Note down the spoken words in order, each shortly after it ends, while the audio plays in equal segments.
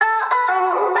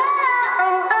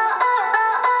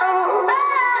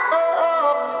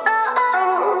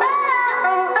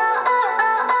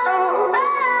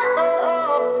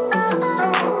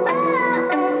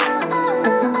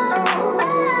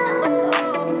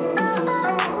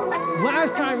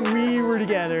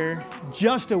together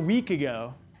just a week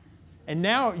ago, and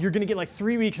now you're going to get like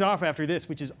 3 weeks off after this,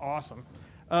 which is awesome.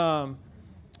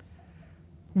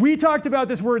 We talked about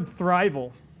this word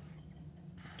thrival.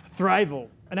 Thrival.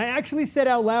 And I actually said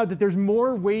out loud that there's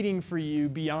more waiting for you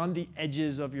beyond the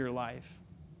edges of your life.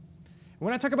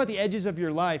 When I talk about the edges of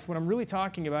your life, what I'm really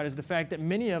talking about is the fact that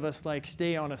many of us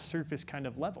stay on a surface kind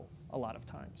of level a lot of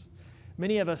times.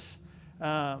 Many of us,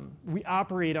 we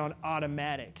operate on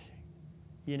automatic,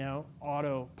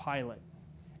 autopilot.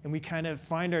 And we kind of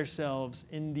find ourselves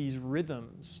in these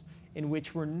rhythms in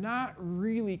which we're not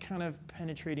really kind of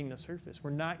penetrating the surface.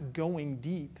 We're not going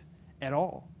deep at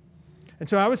all. And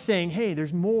so I was saying, hey,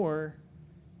 there's more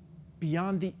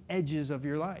beyond the edges of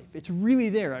your life. It's really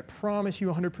there. I promise you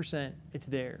 100% it's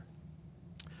there.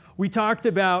 We talked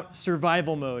about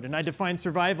survival mode, and I defined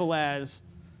survival as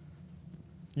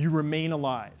you remain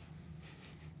alive.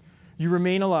 You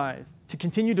remain alive to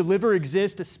continue to live or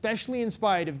exist, especially in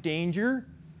spite of danger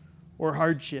or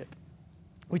hardship.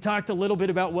 We talked a little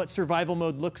bit about what survival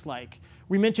mode looks like.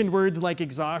 We mentioned words like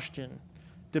exhaustion,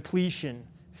 depletion,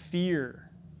 fear,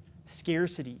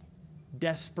 scarcity,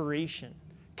 desperation.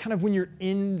 Kind of when you're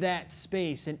in that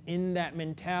space and in that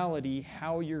mentality,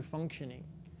 how you're functioning.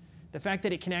 The fact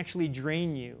that it can actually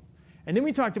drain you. And then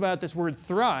we talked about this word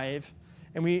thrive,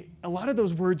 and a lot of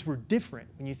those words were different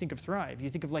when you think of thrive. You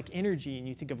think of energy, and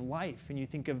you think of life, and you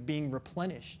think of being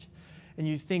replenished, and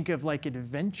you think of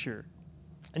adventure.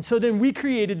 And so then we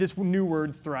created this new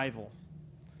word, thrival,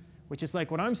 which is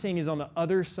what I'm saying is on the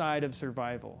other side of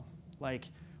survival.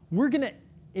 We're going to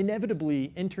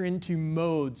inevitably enter into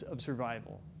modes of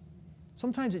survival.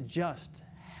 Sometimes it just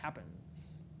happens.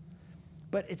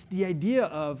 But it's the idea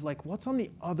of what's on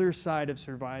the other side of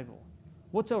survival?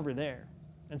 What's over there?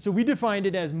 And so we defined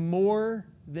it as more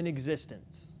than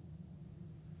existence.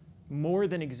 More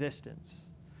than existence.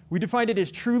 We defined it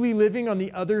as truly living on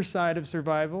the other side of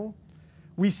survival.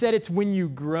 We said it's when you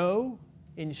grow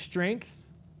in strength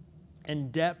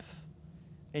and depth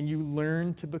and you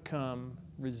learn to become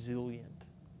resilient.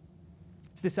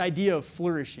 This idea of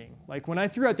flourishing. When I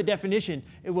threw out the definition,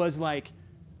 it was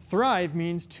thrive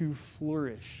means to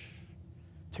flourish,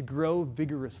 to grow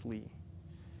vigorously.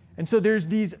 And so there's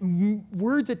these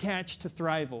words attached to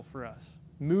thrival for us.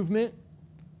 Movement,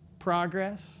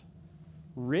 progress,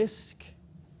 risk,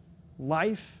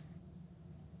 life,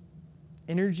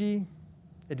 energy,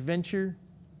 adventure.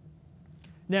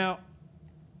 Now,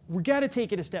 we got to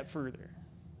take it a step further,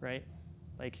 right?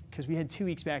 Because we had 2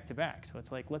 weeks back to back. So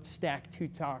it's let's stack 2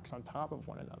 talks on top of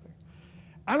one another.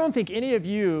 I don't think any of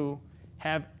you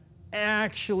have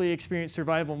actually experienced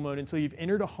survival mode until you've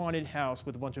entered a haunted house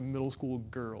with a bunch of middle school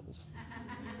girls.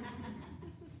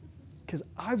 Because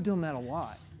I've done that a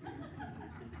lot.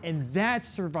 And that's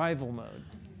survival mode,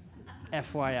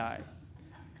 FYI.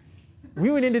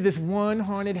 We went into this one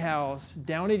haunted house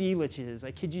down at Elitch's, I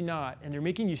kid you not, and they're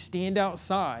making you stand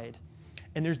outside,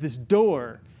 and there's this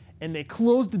door. And they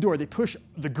close the door. They push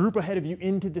the group ahead of you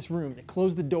into this room. They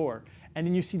close the door. And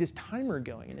then you see this timer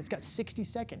going. And it's got 60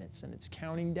 seconds. And it's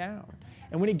counting down.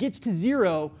 And when it gets to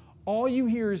 0, all you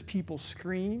hear is people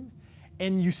scream.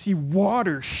 And you see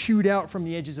water shoot out from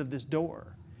the edges of this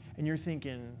door. And you're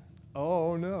thinking,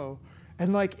 oh, no.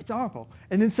 And it's awful.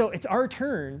 And then so it's our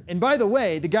turn. And by the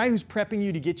way, the guy who's prepping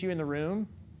you to get you in the room,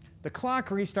 the clock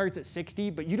restarts at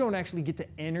 60. But you don't actually get to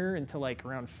enter until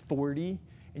around 40.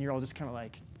 And you're all just kind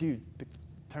of dude, the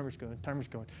timer's going.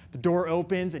 The door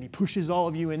opens, and he pushes all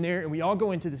of you in there, and we all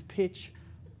go into this pitch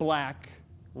black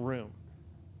room.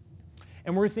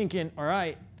 And we're thinking, all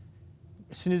right,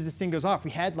 as soon as this thing goes off,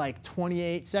 we had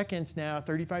 28 seconds now,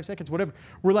 35 seconds, whatever.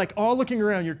 We're all looking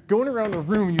around. You're going around the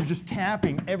room, and you're just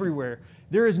tapping everywhere.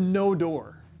 There is no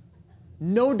door.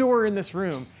 No door in this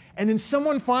room. And then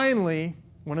someone finally,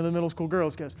 one of the middle school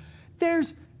girls goes,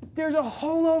 there's a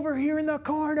hole over here in the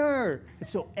corner. And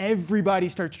so everybody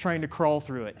starts trying to crawl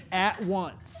through it at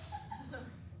once.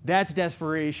 That's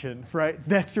desperation, right?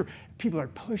 People are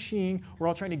pushing. We're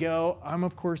all trying to go. I'm,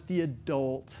 of course, the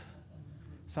adult.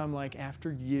 So I'm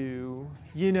after you,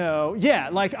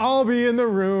 I'll be in the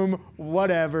room,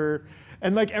 whatever.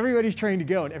 And everybody's trying to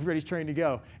go, and everybody's trying to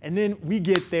go. And then we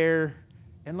get there,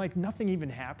 and nothing even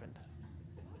happened.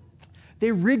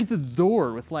 They rigged the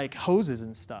door with hoses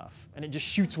and stuff, and it just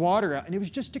shoots water out, and it was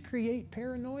just to create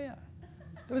paranoia.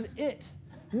 That was it.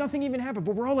 Nothing even happened,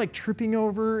 but we're all tripping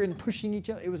over and pushing each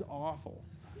other. It was awful.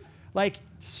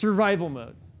 Survival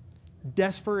mode,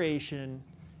 desperation,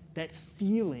 that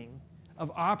feeling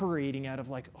of operating out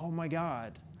of oh my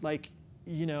God,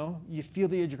 you feel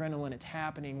the adrenaline, it's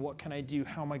happening. What can I do?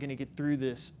 How am I going to get through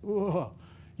this? Ugh.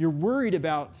 You're worried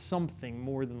about something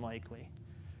more than likely.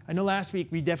 I know last week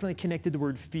we definitely connected the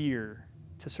word fear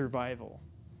to survival,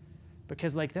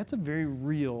 because like that's a very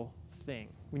real thing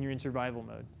when you're in survival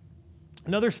mode.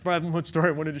 Another survival mode story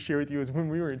I wanted to share with you is when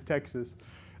we were in Texas,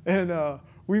 and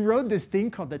we rode this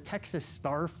thing called the Texas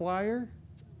Star Flyer.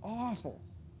 It's awful,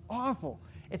 awful.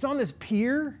 It's on this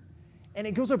pier, and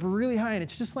it goes up really high, and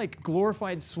it's just like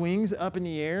glorified swings up in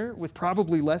the air with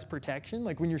probably less protection,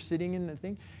 like when you're sitting in the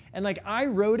thing. And like I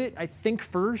rode it, I think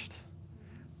first.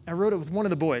 I rode it with one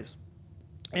of the boys.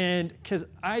 And because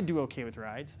I do okay with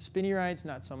rides. Spinny rides,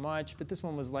 not so much, but this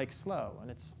one was like slow,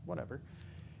 and it's whatever.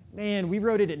 Man, we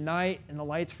rode it at night, and the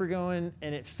lights were going,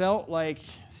 and it felt like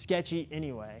sketchy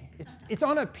anyway. It's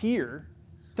on a pier.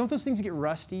 Don't those things get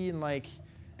rusty and like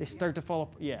they start to fall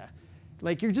apart? Yeah.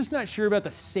 Like you're just not sure about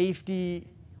the safety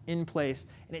in place,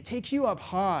 and it takes you up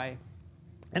high.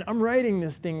 And I'm riding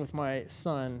this thing with my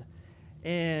son,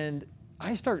 and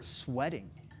I start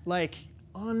sweating, like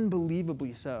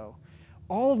unbelievably so.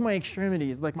 All of my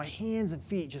extremities, like my hands and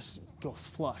feet, just go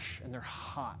flush, and they're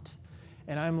hot.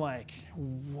 And I'm like,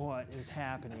 what is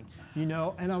happening? You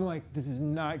know, and I'm like, this is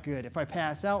not good. If I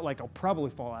pass out, like I'll probably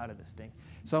fall out of this thing.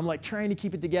 So I'm like trying to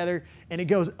keep it together, and it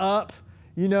goes up,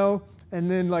 you know,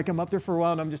 and then like I'm up there for a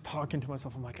while, and I'm just talking to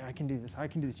myself. I'm like, I can do this, I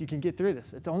can do this. You can get through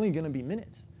this. It's only gonna be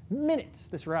minutes,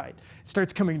 this ride. It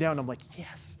starts coming down, and I'm like,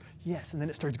 yes, yes. And then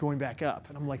it starts going back up,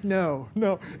 and I'm like, no,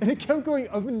 no. And it kept going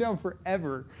up and down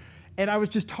forever. And I was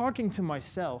just talking to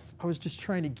myself. I was just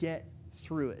trying to get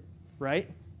through it,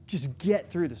 right? Just get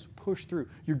through this, push through.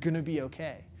 You're gonna be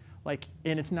okay. Like,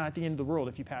 and it's not the end of the world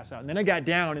if you pass out. And then I got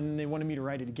down, and then they wanted me to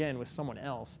ride it again with someone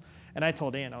else. And I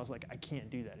told Ann, I was like, I can't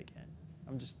do that again.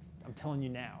 I'm telling you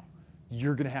now,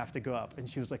 you're gonna have to go up. And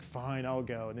she was like, fine, I'll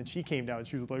go. And then she came down, and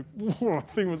she was like, whoa, the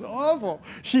thing was awful.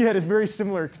 She had a very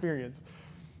similar experience.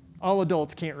 All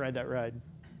adults can't ride that ride.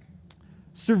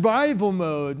 Survival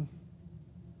mode,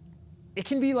 it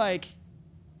can be like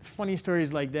funny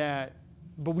stories like that,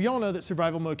 but we all know that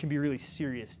survival mode can be really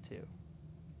serious too,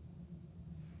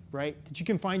 right? That you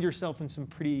can find yourself in some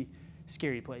pretty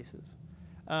scary places.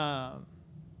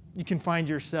 You can find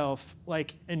yourself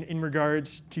like in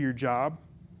regards to your job,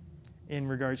 in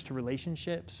regards to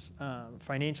relationships,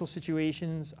 financial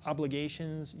situations,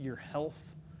 obligations, your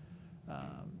health.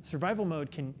 Survival mode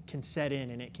can set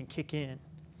in, and it can kick in.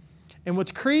 And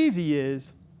what's crazy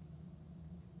is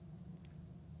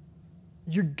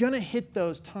you're gonna hit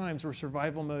those times where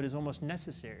survival mode is almost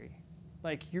necessary.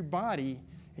 Like your body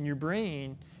and your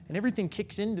brain and everything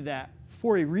kicks into that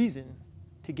for a reason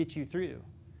to get you through.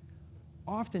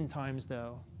 Oftentimes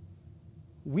though,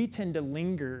 we tend to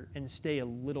linger and stay a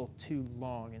little too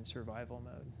long in survival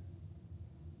mode.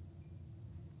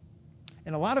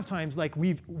 And a lot of times, like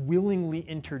we've willingly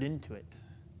entered into it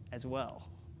as well,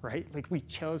 right? Like we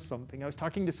chose something. I was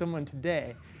talking to someone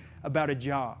today about a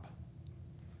job,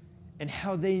 and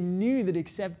how they knew that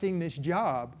accepting this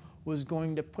job was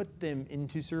going to put them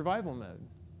into survival mode.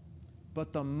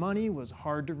 But the money was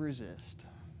hard to resist,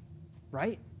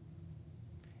 right?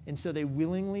 And so they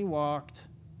willingly walked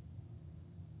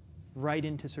right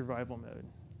into survival mode.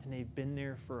 And they've been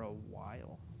there for a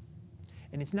while.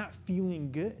 And it's not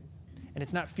feeling good. And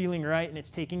it's not feeling right, and it's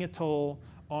taking a toll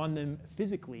on them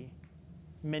physically,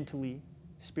 mentally,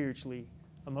 spiritually,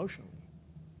 emotionally.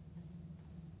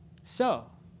 So,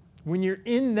 when you're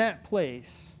in that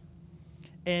place,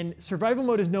 and survival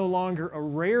mode is no longer a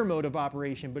rare mode of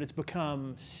operation, but it's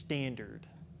become standard.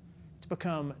 It's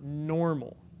become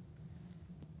normal.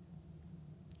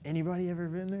 Anybody ever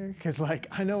been there? Because like,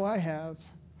 I know I have.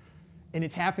 And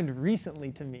it's happened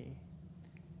recently to me.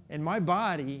 And my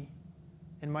body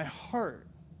and my heart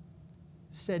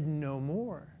said no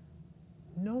more.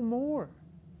 No more.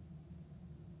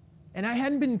 And I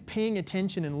hadn't been paying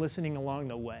attention and listening along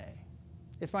the way.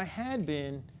 If I had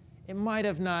been, it might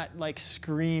have not like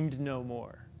screamed no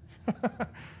more.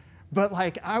 But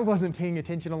like I wasn't paying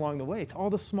attention along the way to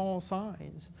all the small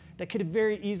signs that could have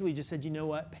very easily just said, you know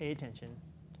what, pay attention.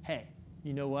 Hey,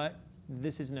 you know what,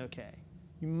 this isn't okay.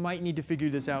 You might need to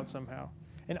figure this out somehow.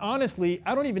 And honestly,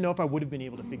 I don't even know if I would have been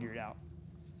able to figure it out.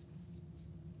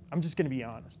 I'm just gonna be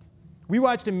honest. We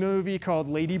watched a movie called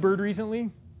Lady Bird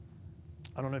recently.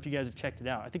 I don't know if you guys have checked it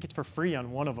out. I think it's for free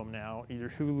on one of them now,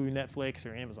 either Hulu, Netflix,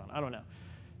 or Amazon. I don't know.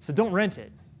 So don't rent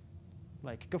it.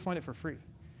 Like, go find it for free.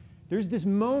 There's this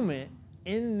moment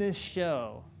in this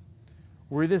show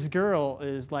where this girl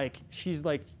is like, she's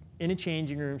like in a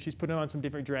changing room. She's putting on some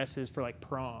different dresses for like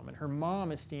prom, and her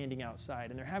mom is standing outside,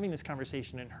 and they're having this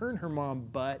conversation, and her mom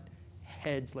butt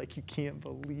heads like you can't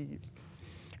believe.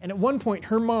 And at one point,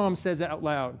 her mom says out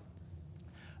loud,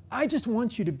 I just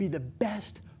want you to be the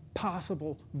best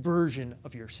possible version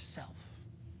of yourself.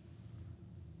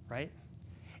 right?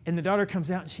 And the daughter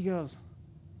comes out and she goes,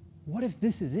 what if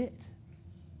this is it?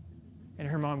 And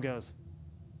her mom goes,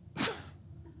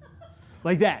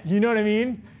 like that, you know what I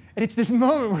mean? And it's this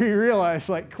moment where you realize,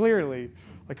 like, clearly,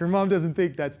 like, her mom doesn't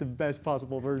think that's the best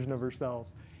possible version of herself.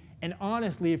 And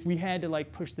honestly, if we had to,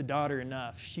 like, push the daughter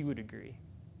enough, she would agree.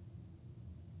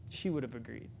 She would have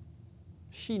agreed.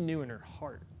 She knew in her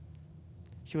heart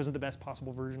she wasn't the best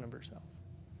possible version of herself.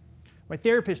 My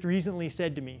therapist recently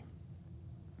said to me,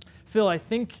 Phil, I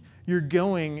think you're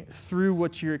going through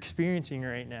what you're experiencing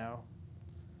right now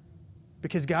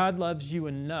because God loves you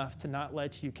enough to not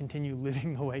let you continue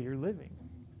living the way you're living.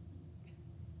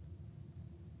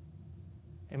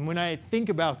 And when I think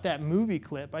about that movie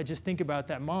clip, I just think about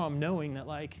that mom knowing that,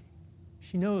 like,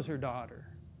 she knows her daughter.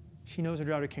 She knows her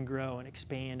daughter can grow and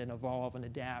expand and evolve and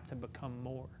adapt and become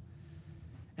more.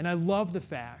 And I love the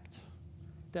fact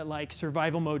that, like,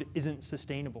 survival mode isn't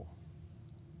sustainable.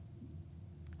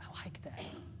 I like that.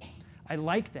 I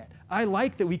like that. I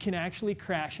like that we can actually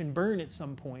crash and burn at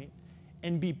some point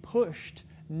and be pushed,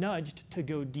 nudged to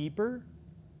go deeper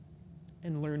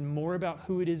and learn more about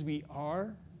who it is we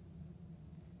are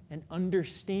and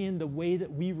understand the way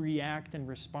that we react and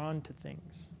respond to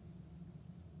things.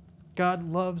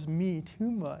 God loves me too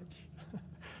much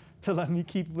to let me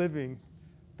keep living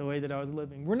the way that I was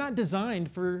living. We're not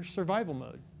designed for survival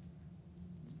mode.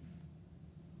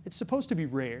 It's supposed to be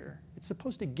rare. It's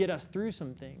supposed to get us through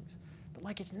some things. But,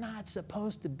 like, it's not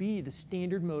supposed to be the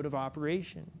standard mode of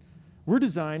operation. We're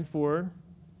designed for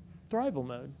thrival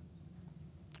mode.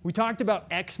 We talked about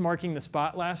X marking the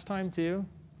spot last time too.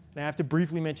 And I have to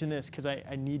briefly mention this because I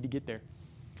need to get there.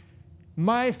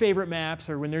 My favorite maps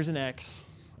are when there's an X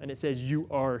and it says you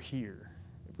are here.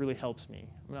 It really helps me.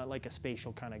 I'm not like a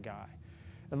spatial kind of guy.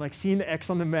 And, like, seeing the X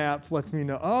on the map lets me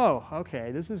know, oh,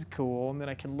 okay, this is cool. And then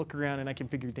I can look around and I can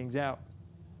figure things out.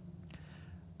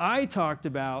 I talked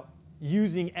about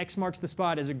using X marks the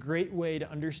spot as a great way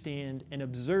to understand and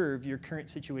observe your current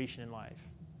situation in life.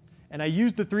 And I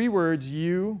used the 3 words,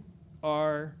 you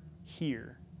are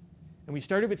here. And we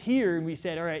started with here and we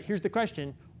said, all right, here's the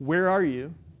question. Where are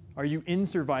you? Are you in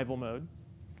survival mode?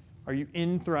 Are you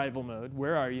in thrival mode?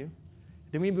 Where are you?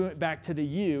 Then we went back to the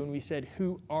you and we said,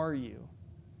 who are you?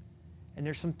 And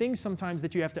there's some things sometimes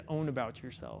that you have to own about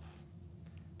yourself.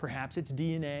 Perhaps it's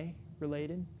DNA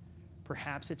related.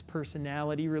 Perhaps it's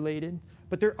personality related.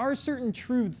 But there are certain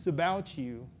truths about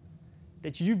you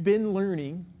that you've been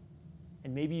learning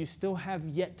and maybe you still have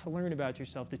yet to learn about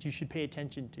yourself that you should pay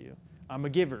attention to. I'm a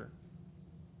giver.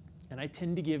 And I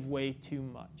tend to give way too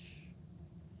much.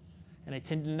 And I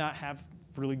tend to not have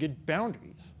really good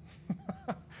boundaries.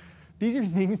 These are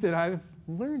things that I've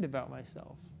learned about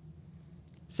myself.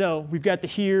 So we've got the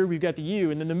here, we've got the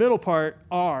you, and then the middle part,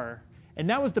 are. And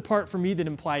that was the part for me that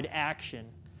implied action.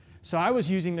 So I was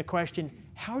using the question,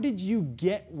 how did you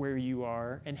get where you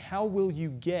are, and how will you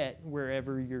get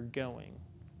wherever you're going,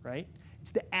 right?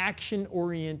 It's the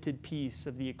action-oriented piece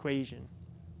of the equation.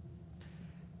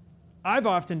 I've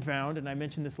often found, and I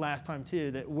mentioned this last time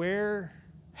too, that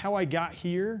how I got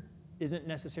here isn't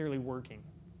necessarily working.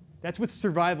 That's with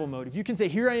survival mode. If you can say,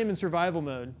 here I am in survival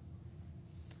mode,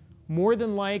 more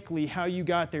than likely how you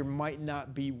got there might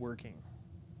not be working.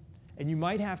 And you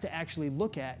might have to actually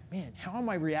look at, man, how am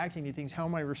I reacting to things? How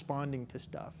am I responding to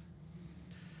stuff?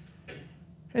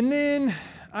 And then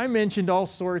I mentioned all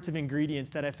sorts of ingredients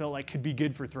that I felt like could be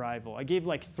good for thrival. I gave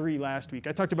like 3 last week.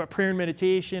 I talked about prayer and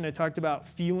meditation. I talked about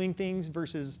feeling things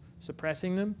versus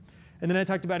suppressing them. And then I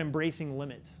talked about embracing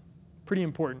limits. Pretty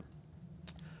important.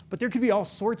 But there could be all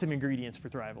sorts of ingredients for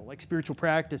thrival, like spiritual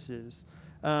practices,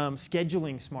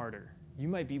 scheduling smarter. You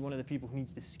might be one of the people who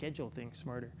needs to schedule things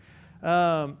smarter.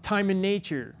 Time in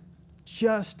nature,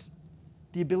 just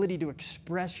the ability to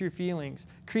express your feelings,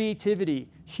 creativity,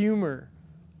 humor,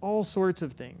 all sorts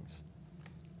of things.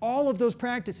 All of those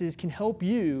practices can help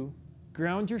you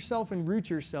ground yourself and root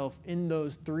yourself in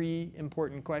those 3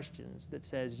 important questions that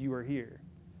says you are here.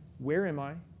 Where am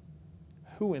I?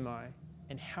 Who am I?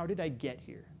 And how did I get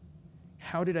here?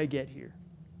 How did I get here?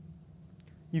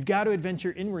 You've got to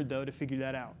adventure inward, though, to figure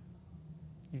that out.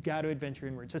 You've got to adventure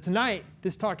inward. So tonight,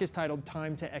 this talk is titled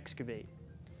Time to Excavate.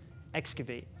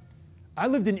 Excavate. I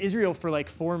lived in Israel for like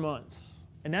 4 months.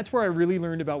 And that's where I really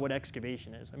learned about what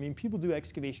excavation is. I mean, people do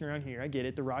excavation around here. I get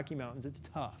it. The Rocky Mountains, it's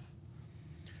tough.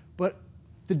 But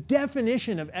the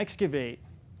definition of excavate,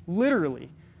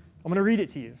 literally, I'm going to read it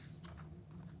to you.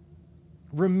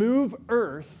 Remove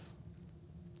earth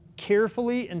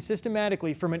carefully and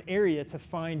systematically from an area to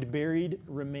find buried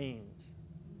remains.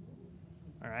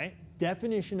 All right?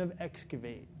 Definition of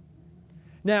excavate.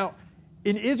 Now,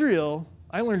 in Israel,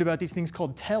 I learned about these things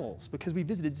called tells because we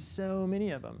visited so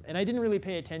many of them. And I didn't really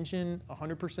pay attention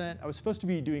 100%. I was supposed to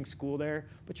be doing school there,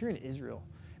 but you're in Israel.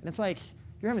 And it's like,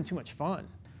 you're having too much fun.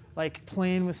 Like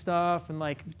playing with stuff and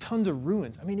like tons of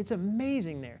ruins. I mean, it's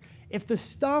amazing there. If the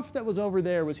stuff that was over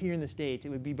there was here in the States, it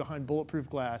would be behind bulletproof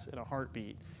glass in a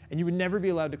heartbeat. And you would never be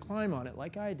allowed to climb on it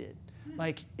like I did.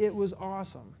 Like, it was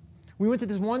awesome. We went to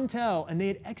this one tell, and they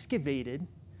had excavated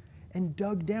and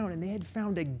dug down, and they had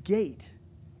found a gate,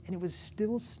 and it was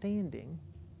still standing.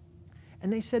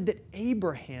 And they said that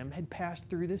Abraham had passed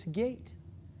through this gate.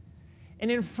 And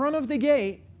in front of the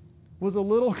gate was a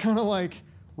little kind of like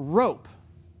rope.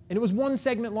 And it was one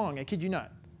segment long, I kid you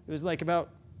not. It was like about,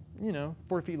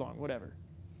 4 feet long, whatever.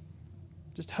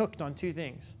 Just hooked on two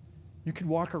things. You could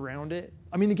walk around it.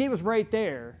 I mean, the gate was right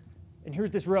there, and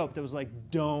here's this rope that was like,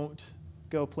 don't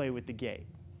go play with the gate,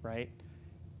 right?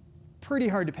 Pretty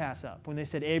hard to pass up when they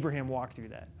said Abraham walked through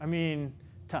that. I mean,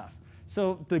 tough.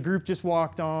 So the group just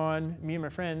walked on. Me and my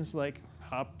friends like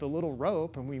hopped the little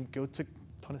rope, and we go took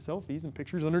a ton of selfies and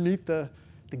pictures underneath the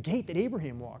gate that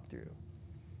Abraham walked through.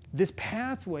 This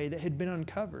pathway that had been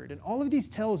uncovered. And all of these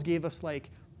tells gave us like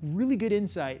really good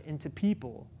insight into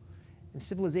people and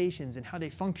civilizations and how they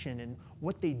function and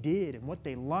what they did and what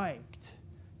they liked.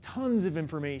 Tons of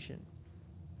information.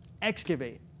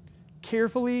 Excavate.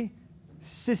 Carefully,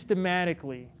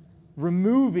 systematically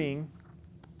removing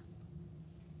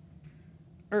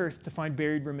earth to find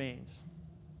buried remains.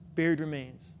 Buried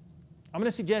remains. I'm going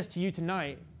to suggest to you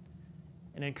tonight,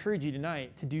 and I encourage you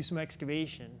tonight, to do some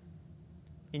excavation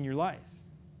in your life,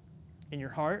 in your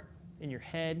heart, in your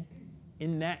head,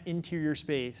 in that interior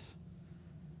space.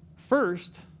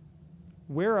 First,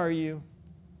 where are you?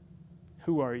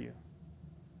 Who are you?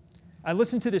 I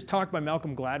listened to this talk by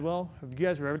Malcolm Gladwell. Have you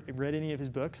guys read any of his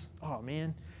books? Oh,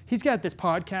 man. He's got this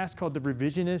podcast called The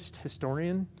Revisionist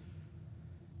Historian.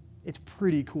 It's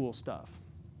pretty cool stuff.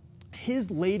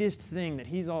 His latest thing that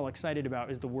he's all excited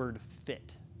about is the word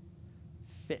fit.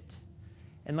 Fit.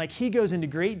 And like he goes into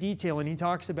great detail and he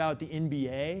talks about the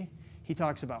NBA, he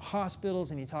talks about hospitals,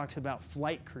 and he talks about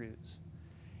flight crews.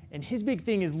 And his big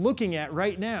thing is looking at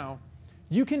right now,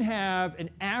 you can have an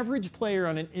average player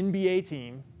on an NBA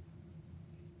team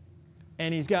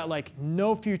and he's got like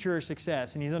no future or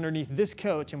success, and he's underneath this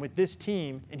coach and with this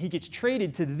team, and he gets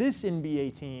traded to this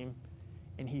NBA team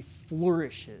and he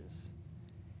flourishes.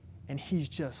 And he's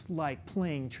just like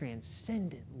playing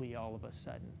transcendently all of a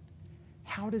sudden.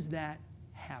 How does that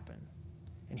happen?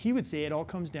 And he would say it all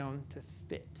comes down to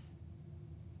fit.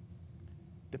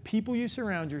 The people you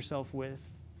surround yourself with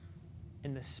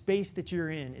and the space that you're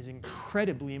in is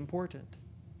incredibly important.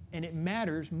 And it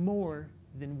matters more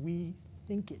than we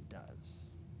think it does.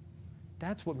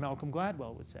 That's what Malcolm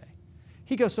Gladwell would say.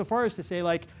 He goes so far as to say,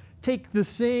 like,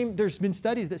 there's been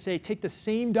studies that say, take the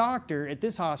same doctor at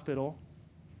this hospital,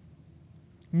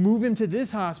 move him to this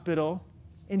hospital,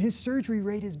 and his surgery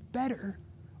rate is better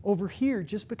over here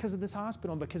just because of this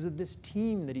hospital and because of this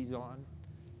team that he's on.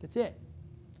 That's it.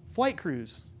 Flight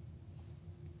crews,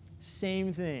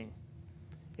 same thing.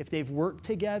 If they've worked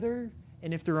together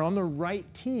and if they're on the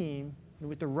right team and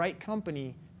with the right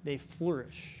company, they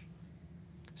flourish.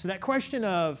 So that question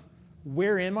of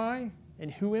where am I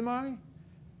and who am I,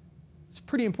 it's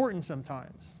pretty important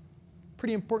sometimes.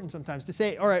 Pretty important sometimes to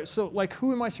say, all right, so like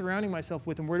who am I surrounding myself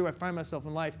with and where do I find myself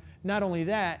in life? Not only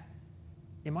that,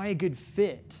 am I a good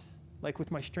fit? Like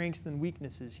with my strengths and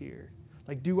weaknesses here.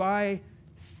 Like, do I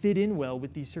fit in well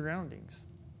with these surroundings?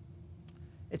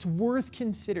 It's worth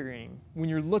considering when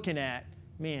you're looking at,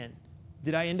 man,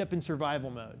 did I end up in survival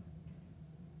mode?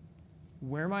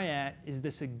 Where am I at? Is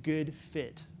this a good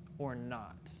fit or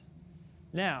not?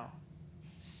 Now,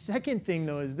 second thing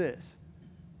though is this.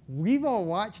 We've all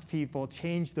watched people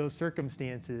change those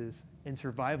circumstances and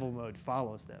survival mode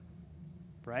follows them,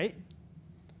 right?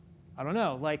 I don't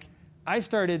know, like I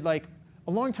started like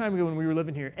a long time ago when we were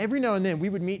living here, every now and then we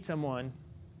would meet someone,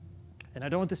 and I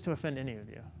don't want this to offend any of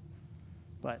you,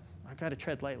 but I've got to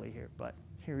tread lightly here, but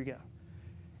here we go.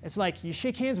 It's like you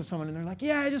shake hands with someone and they're like,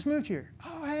 yeah, I just moved here.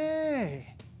 Oh,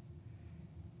 hey.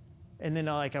 And then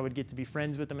like I would get to be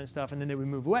friends with them and stuff, and then they would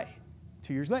move away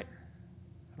 2 years later.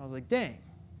 And I was like, dang,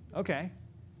 okay. And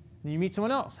then you meet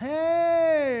someone else.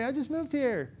 Hey, I just moved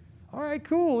here. All right,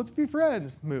 cool, let's be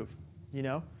friends. Move, you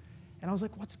know? And I was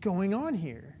like, what's going on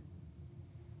here?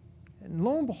 And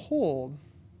lo and behold,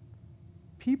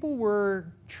 people were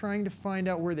trying to find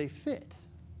out where they fit.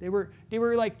 They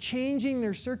were like changing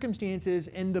their circumstances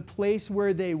and the place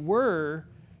where they were,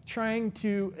 trying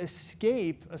to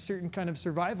escape a certain kind of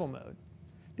survival mode.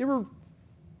 They were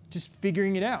just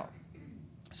figuring it out.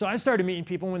 So I started meeting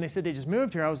people when they said they just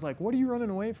moved here. I was like, what are you running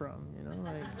away from? You know,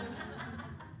 like,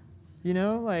 You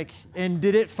know, like, and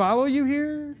did it follow you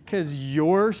here? Because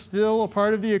you're still a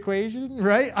part of the equation,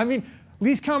 right? I mean,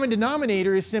 least common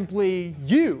denominator is simply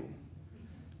you.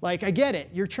 Like, I get it.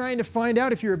 You're trying to find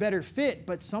out if you're a better fit,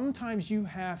 but sometimes you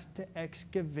have to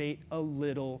excavate a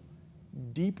little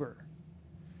deeper.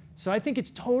 So I think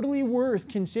it's totally worth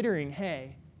considering,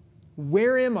 hey,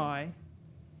 where am I,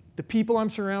 the people I'm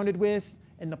surrounded with,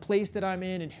 and the place that I'm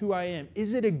in and who I am?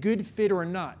 Is it a good fit or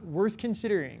not? Worth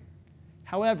considering.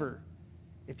 However,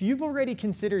 if you've already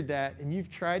considered that and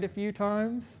you've tried a few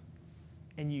times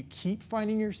and you keep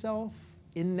finding yourself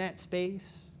in that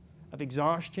space of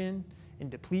exhaustion and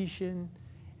depletion,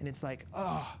 and it's like,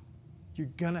 oh, you're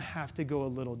going to have to go a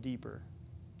little deeper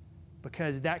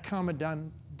because that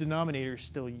common denominator is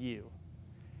still you.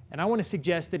 And I want to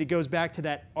suggest that it goes back to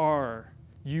that R.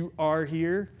 You are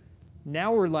here.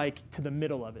 Now we're like to the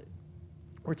middle of it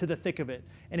or to the thick of it.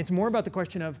 And it's more about the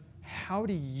question of how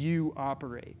do you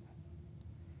operate?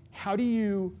 How do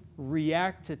you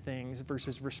react to things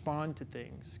versus respond to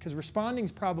things? Because responding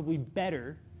is probably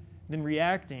better than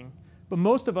reacting, but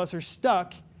most of us are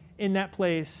stuck in that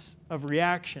place of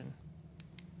reaction.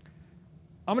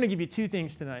 I'm going to give you two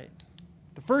things tonight.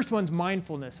 The first one's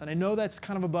mindfulness, and I know that's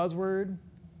kind of a buzzword,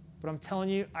 but I'm telling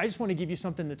you, I just want to give you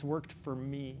something that's worked for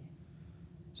me.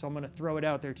 So I'm going to throw it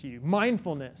out there to you.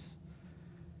 Mindfulness.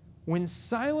 When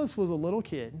Silas was a little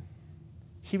kid,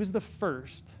 he was the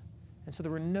first, and so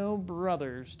there were no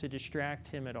brothers to distract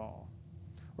him at all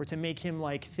or to make him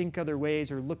like think other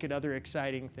ways or look at other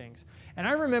exciting things. And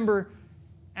I remember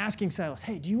asking Silas,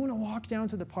 hey, do you want to walk down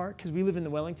to the park? Because we live in the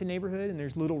Wellington neighborhood, and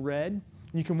there's Little Red, and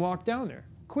you can walk down there.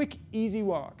 Quick, easy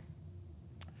walk.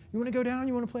 You want to go down?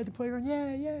 You want to play at the playground?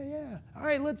 Yeah. All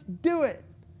right, let's do it.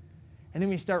 And then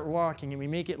we start walking, and we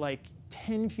make it like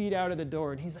 10 feet out of the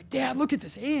door, and he's like, Dad, look at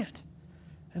this ant.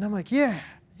 And I'm like, yeah.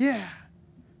 And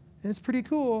it's pretty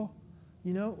cool.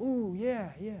 You know, ooh, yeah.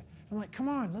 I'm like, come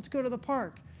on, let's go to the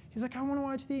park. He's like, I want to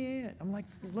watch the ant. I'm like,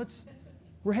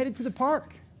 we're headed to the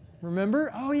park.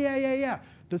 Remember? Oh, yeah.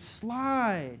 The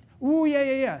slide. Ooh,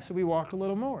 yeah. So we walk a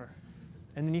little more.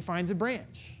 And then he finds a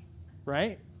branch,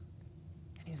 right?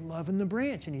 And he's loving the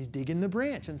branch, and he's digging the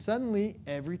branch. And suddenly,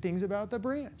 everything's about the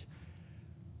branch.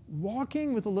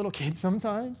 Walking with a little kid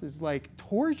sometimes is like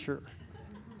torture.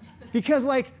 Because,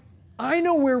 like, I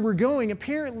know where we're going.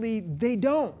 Apparently, they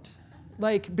don't.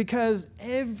 Like, because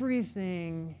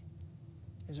everything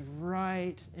is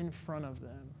right in front of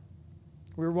them.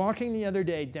 We were walking the other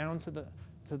day down to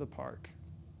the park,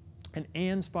 and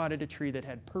Anne spotted a tree that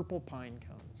had purple pine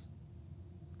cones.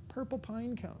 Purple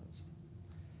pine cones.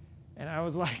 And I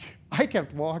was like, I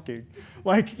kept walking.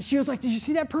 Like, she was like, did you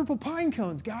see that purple pine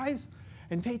cones, guys?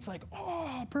 And Tate's like,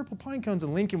 oh, purple pine cones.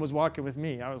 And Lincoln was walking with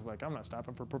me. I was like, I'm not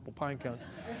stopping for purple pine cones.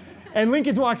 And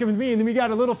Lincoln's walking with me, and then we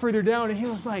got a little further down, and he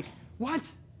was like, what?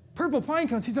 Purple pine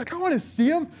cones? He's like, I want to see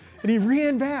them. And he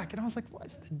ran back. And I was like,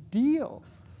 what's the deal?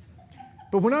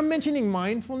 But when I'm mentioning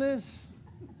mindfulness,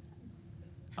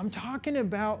 I'm talking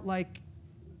about like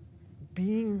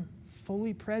being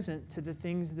fully present to the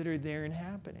things that are there and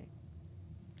happening.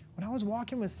 When I was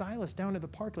walking with Silas down to the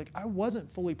park, like I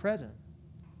wasn't fully present.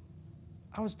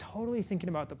 I was totally thinking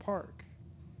about the park.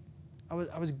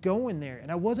 I was going there,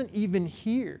 and I wasn't even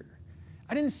here.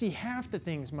 I didn't see half the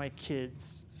things my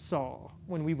kids saw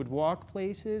when we would walk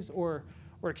places or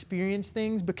experience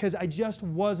things because I just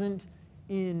wasn't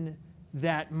in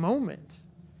that moment.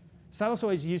 Silas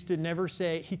always used to never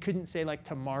say, he couldn't say like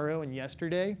tomorrow and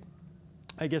yesterday.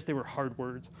 I guess they were hard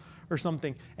words or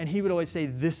something. And he would always say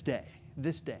this day.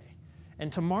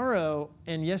 And tomorrow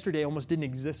and yesterday almost didn't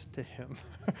exist to him.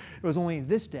 It was only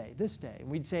this day. And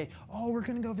we'd say, oh, we're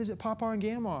going to go visit Papa and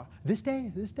Grandma. This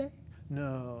day?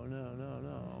 No.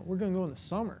 We're going to go in the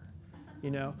summer,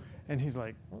 you know? And he's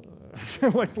like,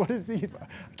 I'm like, what is he?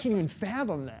 I can't even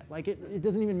fathom that. Like, it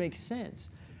doesn't even make sense.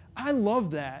 I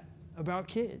love that about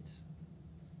kids.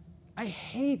 I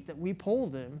hate that we pull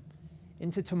them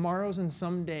into tomorrows and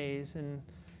some days and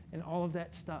all of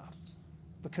that stuff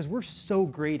because we're so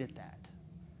great at that.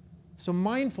 So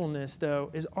mindfulness, though,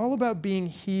 is all about being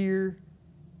here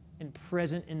and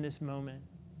present in this moment.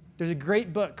 There's a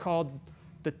great book called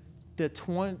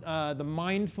The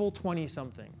Mindful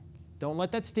 20-something. Don't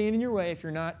let that stand in your way if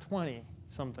you're not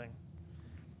 20-something.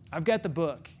 I've got the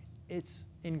book. It's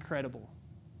incredible.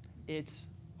 It's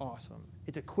awesome.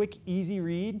 It's a quick, easy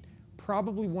read,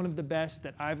 probably one of the best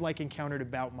that I've encountered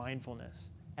about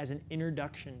mindfulness as an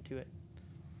introduction to it.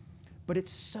 But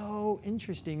it's so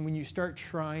interesting when you start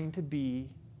trying to be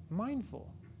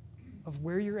mindful of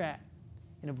where you're at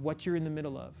and of what you're in the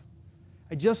middle of.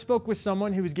 I just spoke with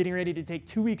someone who was getting ready to take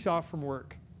 2 weeks off from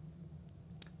work.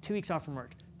 2 weeks off from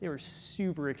work. They were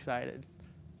super excited.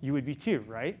 You would be too,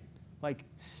 right? Like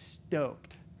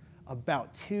stoked.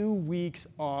 About 2 weeks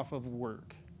off of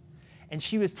work. And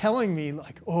she was telling me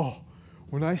like, oh,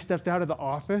 when I stepped out of the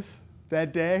office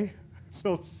that day, it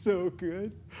felt so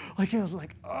good. Like it was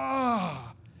like,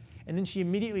 ah. Oh. And then she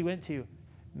immediately went to,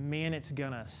 man, it's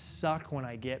gonna suck when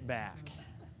I get back.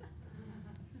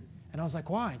 And I was like,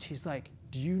 why? And she's like,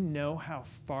 do you know how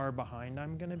far behind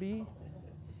I'm gonna be?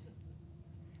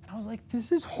 And I was like,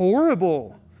 this is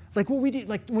horrible. Like what we do,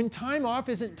 like when time off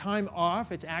isn't time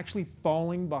off, it's actually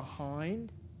falling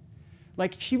behind.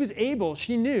 Like she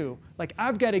knew, like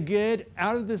I've got a good,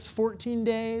 out of this 14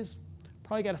 days,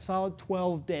 probably got a solid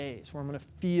 12 days where I'm gonna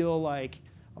feel like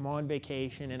I'm on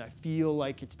vacation and I feel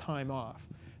like it's time off.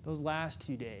 Those last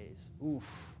 2 days,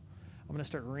 oof, I'm gonna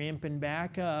start ramping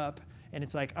back up and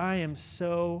it's like I am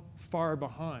so far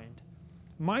behind.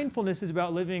 Mindfulness is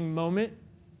about living moment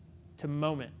to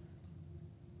moment.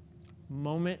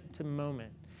 Moment to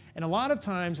moment. And a lot of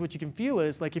times what you can feel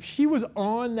is like if she was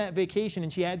on that vacation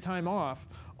and she had time off,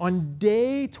 on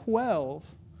day 12,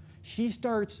 she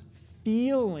starts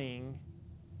feeling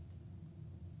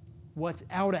what's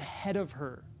out ahead of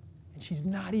her. And she's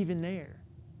not even there.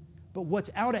 But what's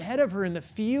out ahead of her and the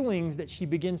feelings that she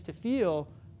begins to feel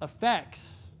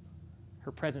affects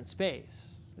her present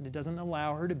space. And it doesn't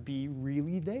allow her to be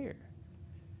really there.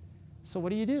 So what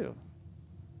do? You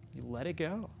let it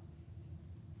go.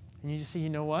 And you just say, you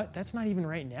know what? That's not even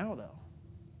right now, though.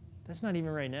 That's not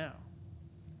even right now.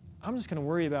 I'm just going to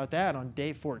worry about that on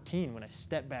day 14 when I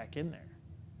step back in there.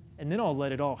 And then I'll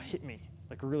let it all hit me,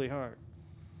 like really hard.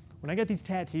 When I got these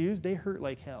tattoos, they hurt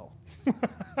like hell.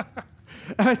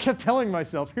 And I kept telling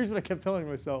myself, here's what I kept telling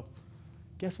myself.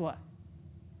 Guess what?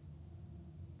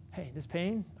 Hey, this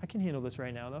pain, I can handle this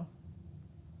right now, though.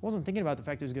 I wasn't thinking about the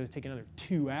fact it was going to take another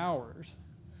 2 hours.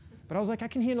 But I was like, I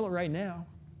can handle it right now.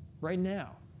 Right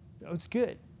now. Oh, it's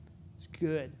good. It's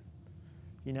good.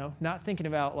 You know, not thinking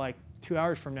about like 2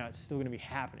 hours from now, it's still going to be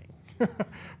happening.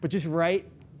 But just right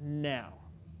now.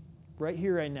 Right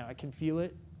here, right now. I can feel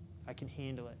it. I can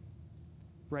handle it.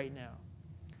 Right now.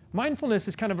 Mindfulness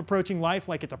is kind of approaching life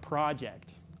like it's a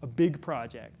project, a big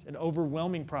project, an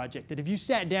overwhelming project, that if you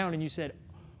sat down and you said,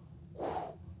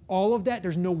 all of that,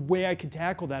 there's no way I could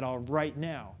tackle that all right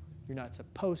now. You're not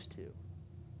supposed to.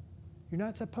 You're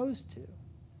not supposed to.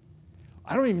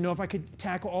 I don't even know if I could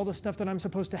tackle all the stuff that I'm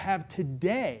supposed to have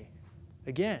today.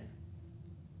 Again,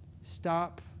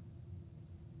 stop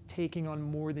taking on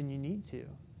more than you need to.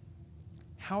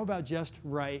 How about just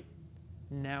right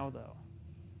now, though?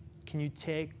 Can you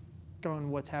take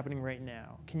on what's happening right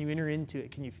now? Can you enter into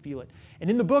it? Can you feel it? And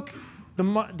in the book, the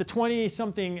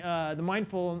 20-something, the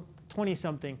Mindful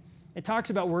 20-something, it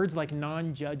talks about words like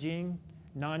non-judging,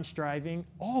 non-striving,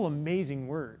 all amazing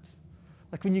words.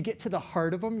 Like when you get to the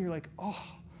heart of them, you're like,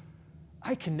 oh,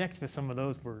 I connect with some of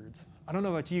those words. I don't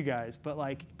know about you guys, but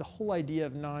like the whole idea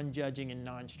of non-judging and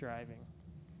non-striving.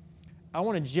 I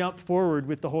want to jump forward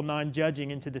with the whole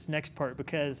non-judging into this next part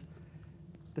because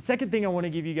the second thing I want to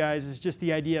give you guys is just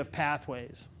the idea of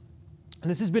pathways. And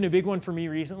this has been a big one for me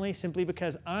recently simply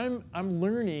because I'm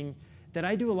learning that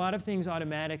I do a lot of things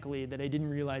automatically that I didn't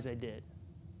realize I did.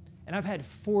 And I've had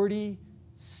 40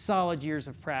 solid years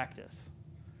of practice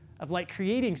of like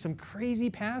creating some crazy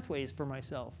pathways for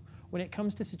myself when it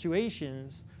comes to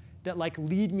situations that like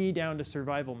lead me down to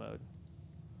survival mode.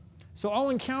 So I'll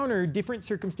encounter different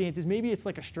circumstances. Maybe it's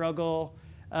like a struggle.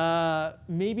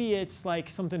 Maybe it's like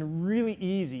something really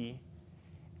easy.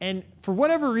 And for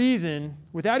whatever reason,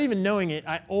 without even knowing it,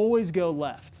 I always go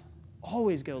left.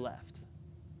 Always go left.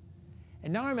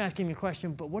 And now I'm asking the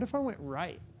question, but what if I went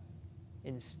right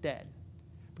instead?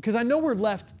 Because I know where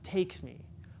left takes me.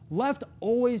 Left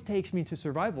always takes me to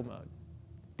survival mode.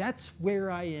 That's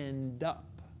where I end up.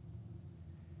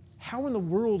 How in the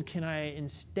world can I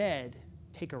instead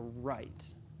take a right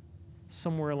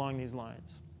somewhere along these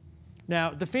lines?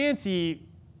 Now, the fancy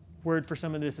word for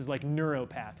some of this is like neuro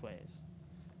pathways.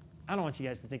 I don't want you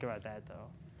guys to think about that, though.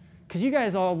 Because you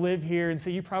guys all live here, and so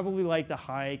you probably like to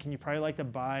hike, and you probably like to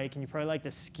bike, and you probably like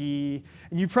to ski,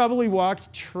 and you probably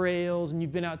walked trails, and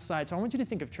you've been outside. So I want you to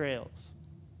think of trails.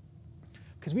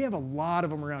 Because we have a lot of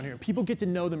them around here. People get to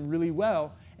know them really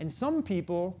well, and some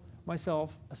people,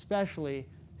 myself especially,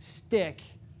 stick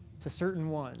to certain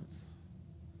ones.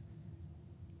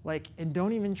 And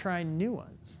don't even try new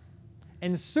ones.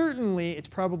 And certainly, it's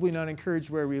probably not encouraged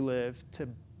where we live to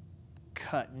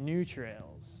cut new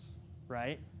trails,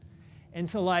 right? And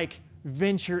to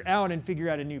venture out and figure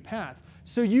out a new path.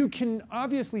 So you can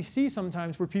obviously see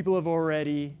sometimes where people have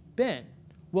already been,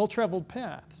 well-traveled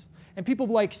paths. And people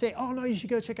like say, oh no, you should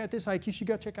go check out this hike. You should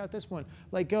go check out this one.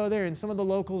 Like go there. And some of the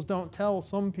locals don't tell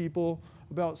some people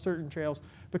about certain trails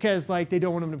because like they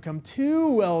don't want them to become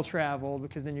too well traveled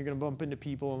because then you're going to bump into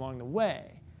people along the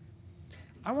way.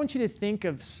 I want you to think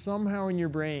of somehow in your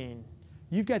brain,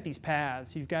 you've got these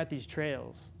paths, you've got these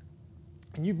trails,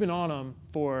 and you've been on them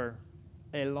for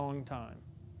a long time.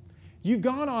 You've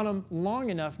gone on them long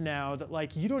enough now that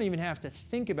like you don't even have to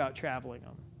think about traveling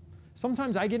them.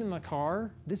 Sometimes I get in the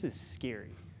car, this is scary.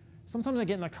 Sometimes I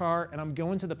get in the car and I'm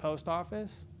going to the post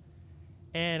office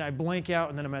and I blank out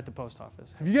and then I'm at the post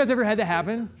office. Have you guys ever had that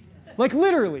happen? Like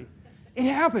literally, it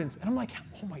happens. And I'm like,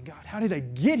 oh my God, how did I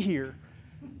get here?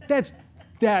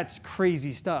 That's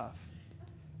crazy stuff.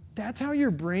 That's how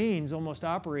your brain's almost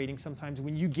operating sometimes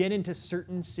when you get into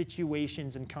certain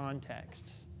situations and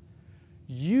contexts.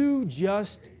 You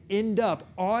just end up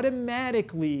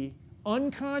automatically,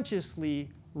 unconsciously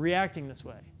reacting this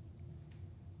way,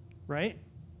 right?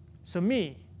 So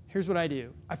me, here's what I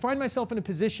do. I find myself in a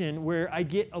position where I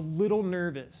get a little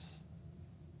nervous.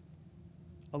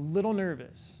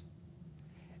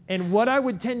 And what I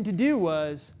would tend to do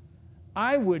was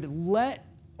I would let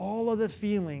all of the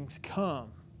feelings come.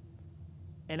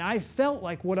 And I felt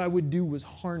like what I would do was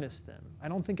harness them. I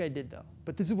don't think I did though,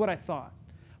 but this is what I thought.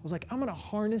 I was like, I'm gonna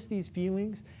harness these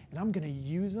feelings and I'm gonna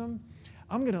use them.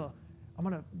 I'm gonna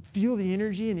feel the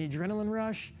energy and the adrenaline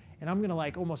rush and I'm gonna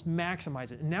like almost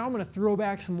maximize it. And now I'm gonna throw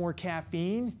back some more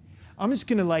caffeine. I'm just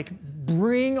gonna like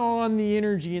bring on the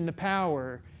energy and the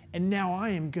power and now I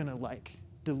am gonna like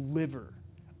deliver.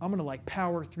 I'm gonna like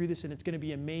power through this and it's gonna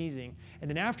be amazing. And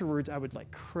then afterwards I would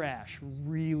like crash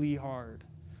really hard.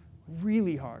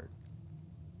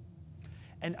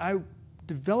 And I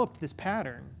developed this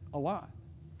pattern a lot.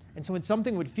 And so when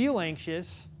something would feel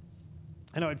anxious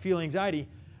and I would feel anxiety,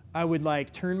 I would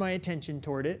like turn my attention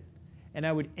toward it and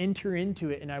I would enter into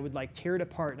it and I would like tear it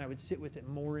apart and I would sit with it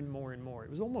more and more and more.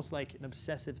 It was almost like an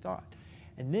obsessive thought.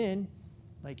 And then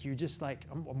like you're just like,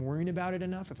 I'm worrying about it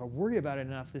enough. If I worry about it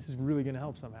enough, this is really gonna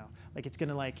help somehow. Like it's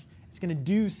gonna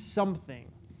do something.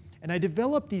 And I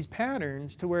developed these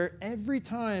patterns to where every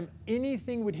time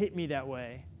anything would hit me that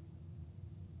way,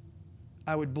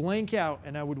 I would blank out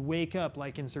and I would wake up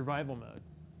like in survival mode.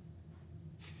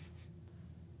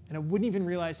 And I wouldn't even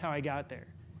realize how I got there.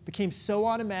 It became so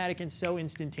automatic and so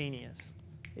instantaneous.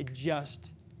 It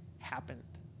just happened.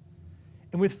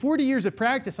 And with 40 years of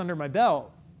practice under my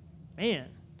belt, man,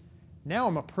 now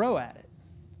I'm a pro at it.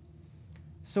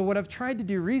 So what I've tried to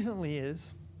do recently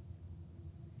is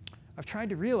I've tried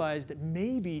to realize that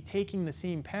maybe taking the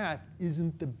same path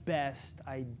isn't the best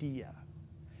idea.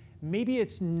 Maybe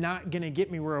it's not going to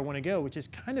get me where I want to go, which is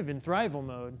kind of in thrival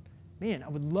mode. Man, I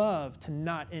would love to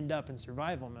not end up in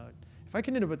survival mode. If I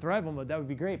can end up in thrival mode, that would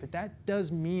be great, but that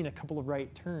does mean a couple of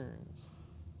right turns.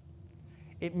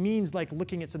 It means like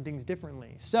looking at some things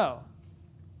differently. So,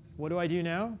 what do I do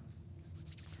now?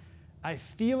 I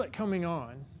feel it coming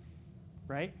on,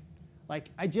 right? Like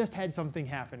I just had something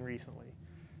happen recently.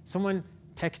 Someone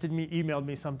texted me, emailed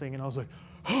me something, and I was like,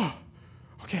 oh,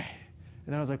 okay. And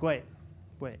then I was like, wait.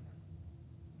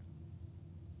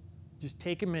 Just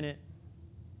take a minute,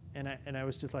 and I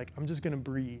was just like, I'm just going to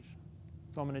breathe.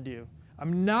 That's all I'm going to do.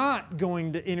 I'm not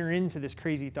going to enter into this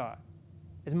crazy thought.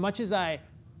 As much as I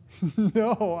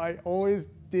know I always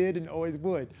did and always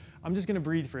would, I'm just going to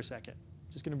breathe for a second.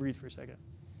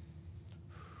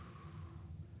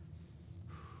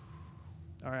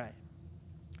 All right.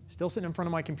 Still sitting in front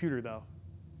of my computer, though,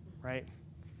 right?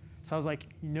 So I was like,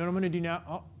 you know what I'm going to do now?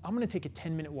 Oh, I'm going to take a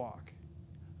 10-minute walk.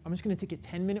 I'm just going to take a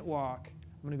 10-minute walk.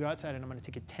 I'm going to go outside, and I'm going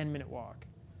to take a 10-minute walk.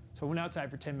 So I went outside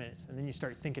for 10 minutes, and then you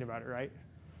start thinking about it, right?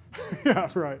 Yeah,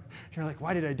 right. You're like,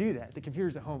 why did I do that? The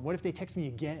computer's at home. What if they text me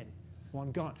again while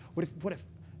I'm gone? What if?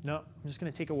 No, I'm just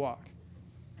going to take a walk.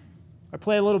 I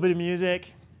play a little bit of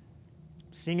music,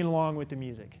 singing along with the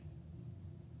music.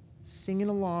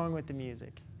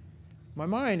 My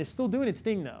mind is still doing its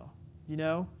thing, though, you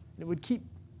know? And it would keep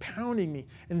pounding me.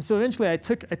 And so eventually I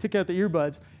took out the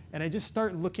earbuds, and I just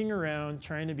start looking around,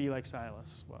 trying to be like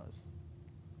Silas was.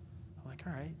 I'm like,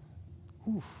 all right,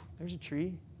 ooh, there's a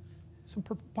tree, some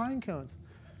purple pine cones.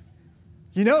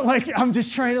 You know, like I'm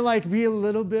just trying to like be a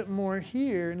little bit more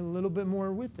here and a little bit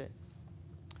more with it.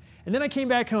 And then I came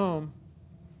back home,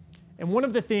 and one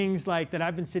of the things like that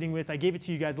I've been sitting with, I gave it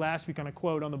to you guys last week on a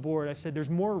quote on the board. I said, there's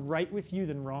more right with you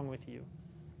than wrong with you.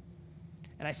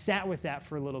 And I sat with that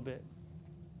for a little bit.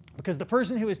 Because the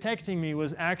person who was texting me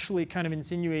was actually kind of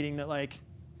insinuating that like,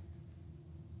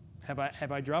 have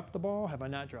I dropped the ball? Have I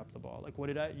not dropped the ball? Like, what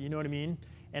did I, you know what I mean?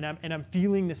 And I'm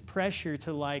feeling this pressure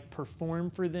to like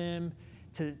perform for them,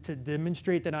 to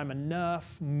demonstrate that I'm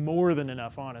enough, more than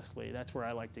enough, honestly. That's where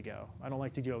I like to go. I don't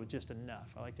like to go with just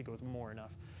enough. I like to go with more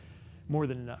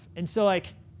than enough. And so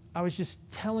like, I was just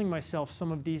telling myself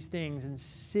some of these things and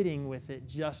sitting with it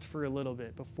just for a little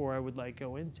bit before I would like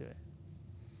go into it.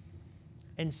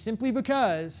 And simply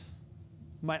because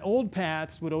my old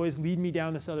paths would always lead me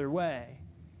down this other way,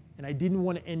 and I didn't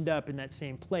want to end up in that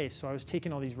same place, so I was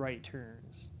taking all these right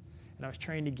turns. And I was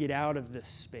trying to get out of this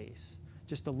space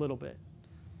just a little bit.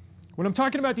 When I'm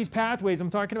talking about these pathways, I'm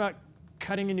talking about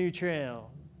cutting a new trail,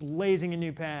 blazing a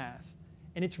new path.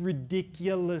 And it's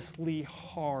ridiculously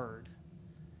hard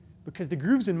because the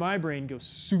grooves in my brain go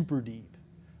super deep.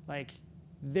 Like,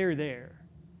 they're there.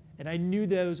 And I knew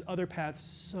those other paths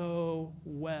so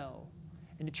well.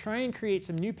 And to try and create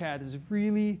some new paths is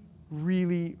really,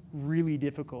 really, really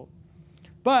difficult.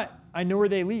 But I know where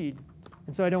they lead,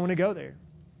 and so I don't want to go there.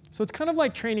 So it's kind of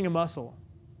like training a muscle.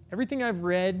 Everything I've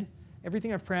read,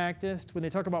 everything I've practiced, when they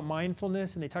talk about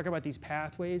mindfulness and they talk about these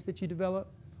pathways that you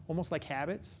develop, almost like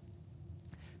habits,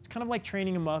 it's kind of like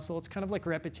training a muscle. It's kind of like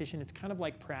repetition. It's kind of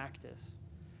like practice.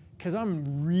 Because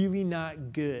I'm really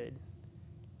not good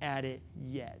at it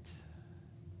yet.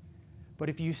 But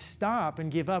if you stop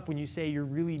and give up when you say you're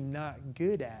really not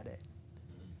good at it,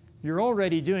 you're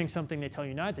already doing something they tell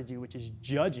you not to do, which is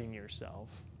judging yourself.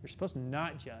 You're supposed to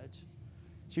not judge.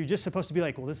 So you're just supposed to be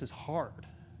like, well, this is hard.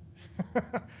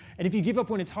 And if you give up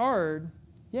when it's hard,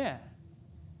 yeah,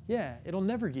 it'll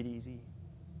never get easy.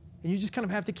 And you just kind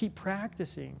of have to keep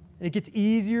practicing. And it gets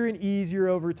easier and easier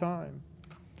over time.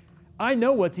 I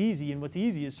know what's easy, and what's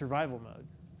easy is survival mode.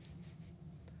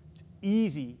 It's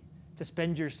easy to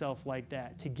spend yourself like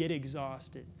that, to get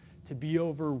exhausted, to be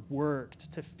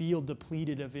overworked, to feel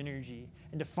depleted of energy,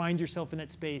 and to find yourself in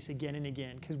that space again and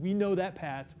again. Because we know that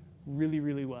path really,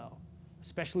 really well,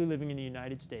 especially living in the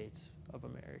United States of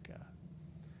America.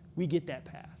 We get that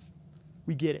path.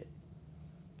 We get it.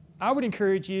 I would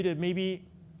encourage you to maybe,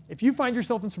 if you find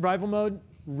yourself in survival mode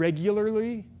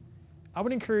regularly, I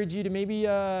would encourage you to maybe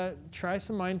try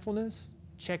some mindfulness,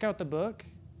 check out the book,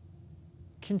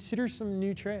 consider some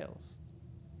new trails.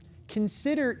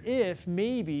 Consider if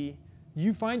maybe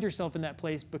you find yourself in that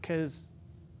place because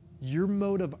your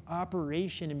mode of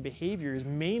operation and behavior is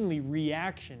mainly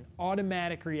reaction,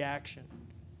 automatic reaction.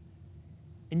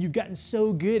 And you've gotten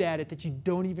so good at it that you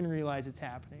don't even realize it's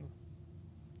happening.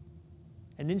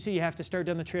 And then so you have to start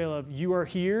down the trail of, you are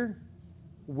here,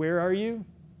 where are you,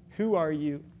 who are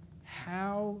you,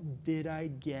 how did I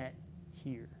get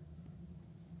here?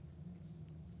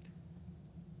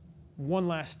 One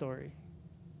last story.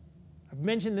 I've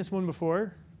mentioned this one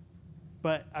before,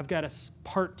 but I've got a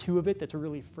part 2 of it that's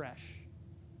really fresh.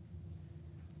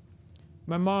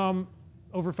 My mom,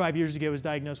 over 5 years ago, was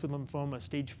diagnosed with lymphoma,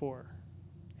 stage 4.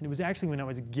 And it was actually when I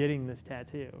was getting this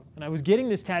tattoo. And I was getting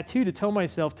this tattoo to tell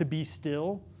myself to be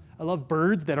still. I love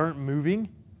birds that aren't moving,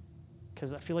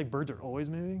 because I feel like birds are always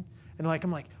moving. And like,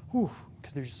 I'm like, whew,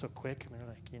 because they're just so quick. And they're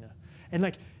like, you know. And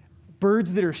like,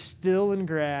 birds that are still in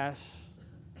grass,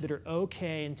 that are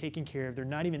okay and taken care of. They're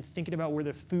not even thinking about where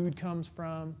their food comes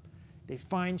from. They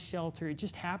find shelter. It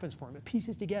just happens for them. It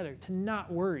pieces together to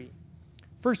not worry.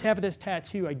 First half of this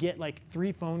tattoo, I get like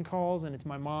 3 phone calls, and it's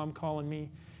my mom calling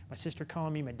me, my sister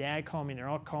calling me, my dad calling me, and they're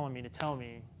all calling me to tell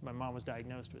me my mom was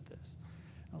diagnosed with this.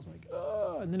 I was like,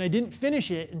 oh, and then I didn't finish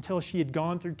it until she had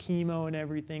gone through chemo and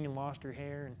everything and lost her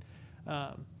hair.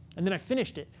 And then I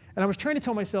finished it. And I was trying to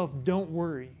tell myself, don't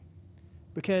worry.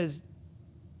 Because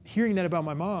hearing that about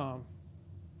my mom,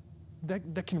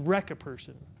 that can wreck a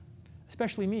person,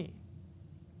 especially me.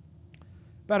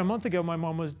 About a month ago, my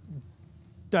mom was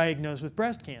diagnosed with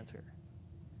breast cancer.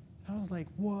 And I was like,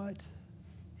 what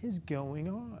is going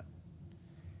on?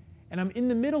 And I'm in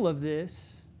the middle of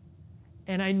this,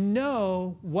 and I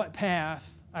know what path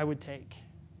I would take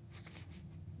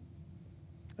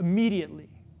immediately.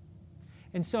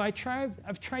 And so I've tried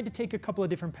to take a couple of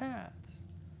different paths.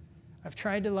 I've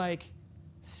tried to like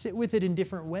sit with it in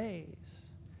different ways.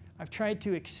 I've tried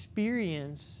to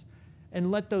experience and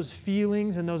let those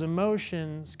feelings and those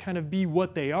emotions kind of be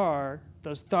what they are.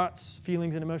 Those thoughts,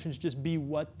 feelings, and emotions just be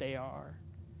what they are.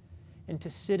 And to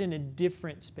sit in a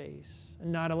different space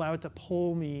and not allow it to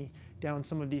pull me down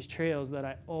some of these trails that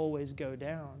I always go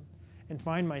down and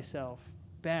find myself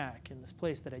back in this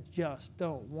place that I just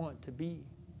don't want to be.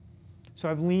 So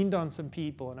I've leaned on some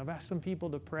people, and I've asked some people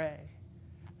to pray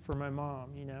for my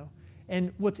mom, you know.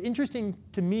 And what's interesting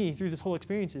to me through this whole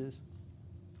experience is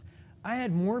I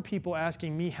had more people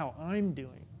asking me how I'm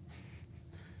doing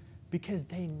because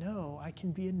they know I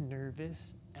can be a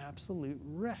nervous, absolute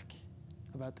wreck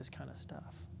about this kind of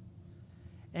stuff.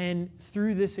 And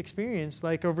through this experience,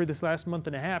 like over this last month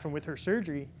and a half and with her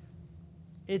surgery,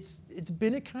 it's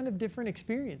been a kind of different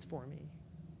experience for me.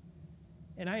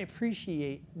 And I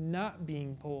appreciate not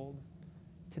being pulled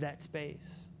to that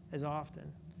space as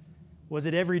often. Was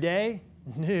it every day?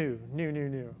 No.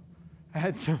 I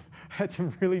had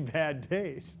some really bad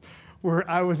days where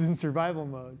I was in survival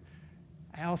mode.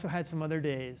 I also had some other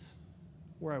days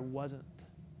where I wasn't.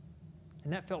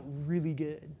 And that felt really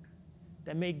good.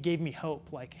 That gave me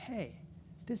hope, like, hey,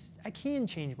 I can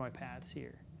change my paths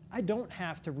here. I don't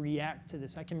have to react to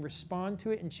this. I can respond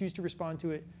to it and choose to respond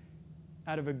to it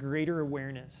out of a greater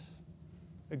awareness.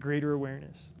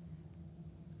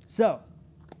 So,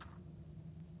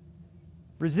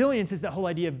 resilience is that whole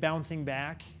idea of bouncing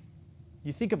back.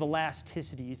 You think of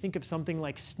elasticity. You think of something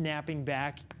like snapping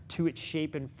back to its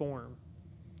shape and form.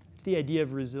 It's the idea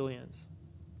of resilience.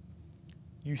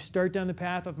 You start down the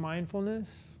path of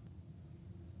mindfulness.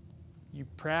 You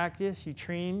practice, you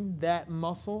train that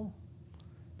muscle.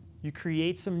 You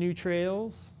create some new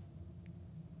trails.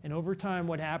 And over time,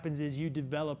 what happens is you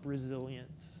develop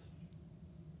resilience.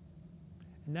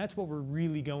 And that's what we're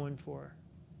really going for.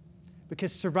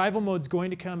 Because survival mode's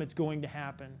going to come, it's going to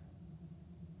happen.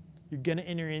 You're going to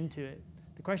enter into it.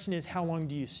 The question is, how long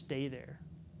do you stay there?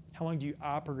 How long do you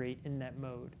operate in that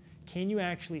mode? Can you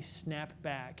actually snap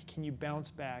back? Can you bounce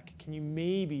back? Can you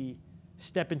maybe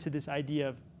step into this idea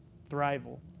of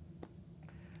thrival?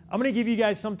 I'm going to give you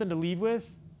guys something to leave with.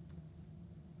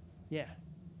 Yeah,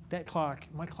 that clock.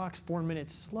 My clock's 4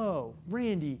 minutes slow.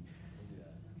 Randy.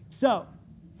 So,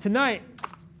 tonight,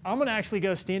 I'm going to actually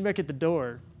go stand back at the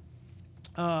door.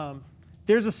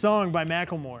 There's a song by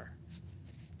Macklemore.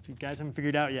 If you guys haven't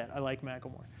figured it out yet, I like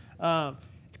Macklemore.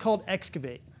 It's called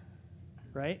EXCAVATE,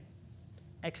 right?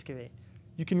 EXCAVATE.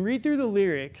 You can read through the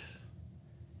lyrics.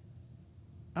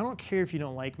 I don't care if you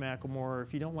don't like Macklemore or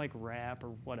if you don't like rap or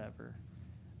whatever.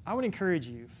 I would encourage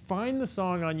you, find the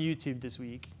song on YouTube this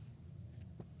week.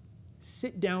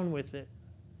 Sit down with it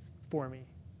for me.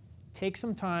 Take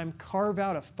some time, carve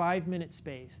out a 5-minute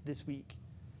space this week.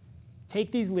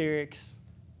 Take these lyrics,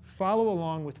 follow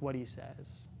along with what he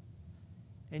says,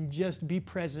 and just be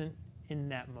present in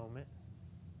that moment.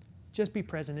 Just be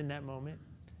present in that moment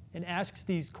and ask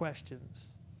these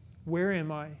questions. Where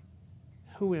am I?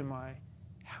 Who am I?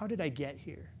 How did I get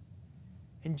here?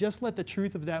 And just let the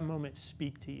truth of that moment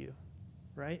speak to you,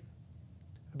 right?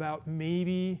 About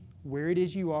maybe where it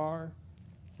is you are,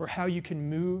 or how you can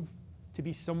move to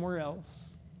be somewhere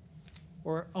else,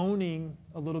 or owning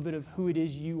a little bit of who it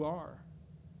is you are,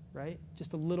 right?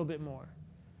 Just a little bit more.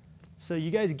 So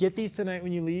you guys get these tonight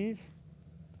when you leave?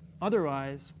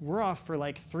 Otherwise, we're off for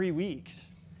like 3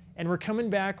 weeks. And we're coming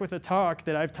back with a talk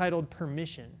that I've titled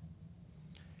Permission.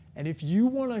 And if you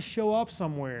want to show up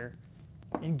somewhere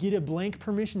and get a blank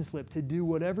permission slip to do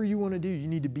whatever you want to do, you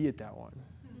need to be at that one.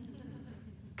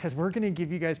 Because we're going to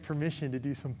give you guys permission to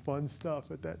do some fun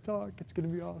stuff at that talk. It's going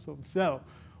to be awesome. So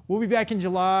we'll be back in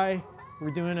July.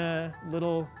 We're doing a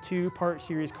little 2-part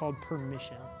series called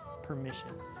Permission.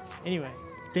 Anyway,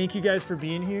 thank you guys for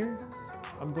being here.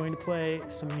 I'm going to play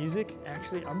some music.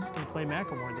 Actually, I'm just going to play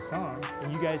Macklemore, the song.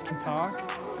 And you guys can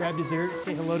talk, grab dessert,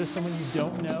 say hello to someone you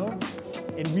don't know.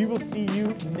 And we will see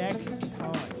you next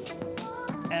time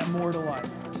at More to Life.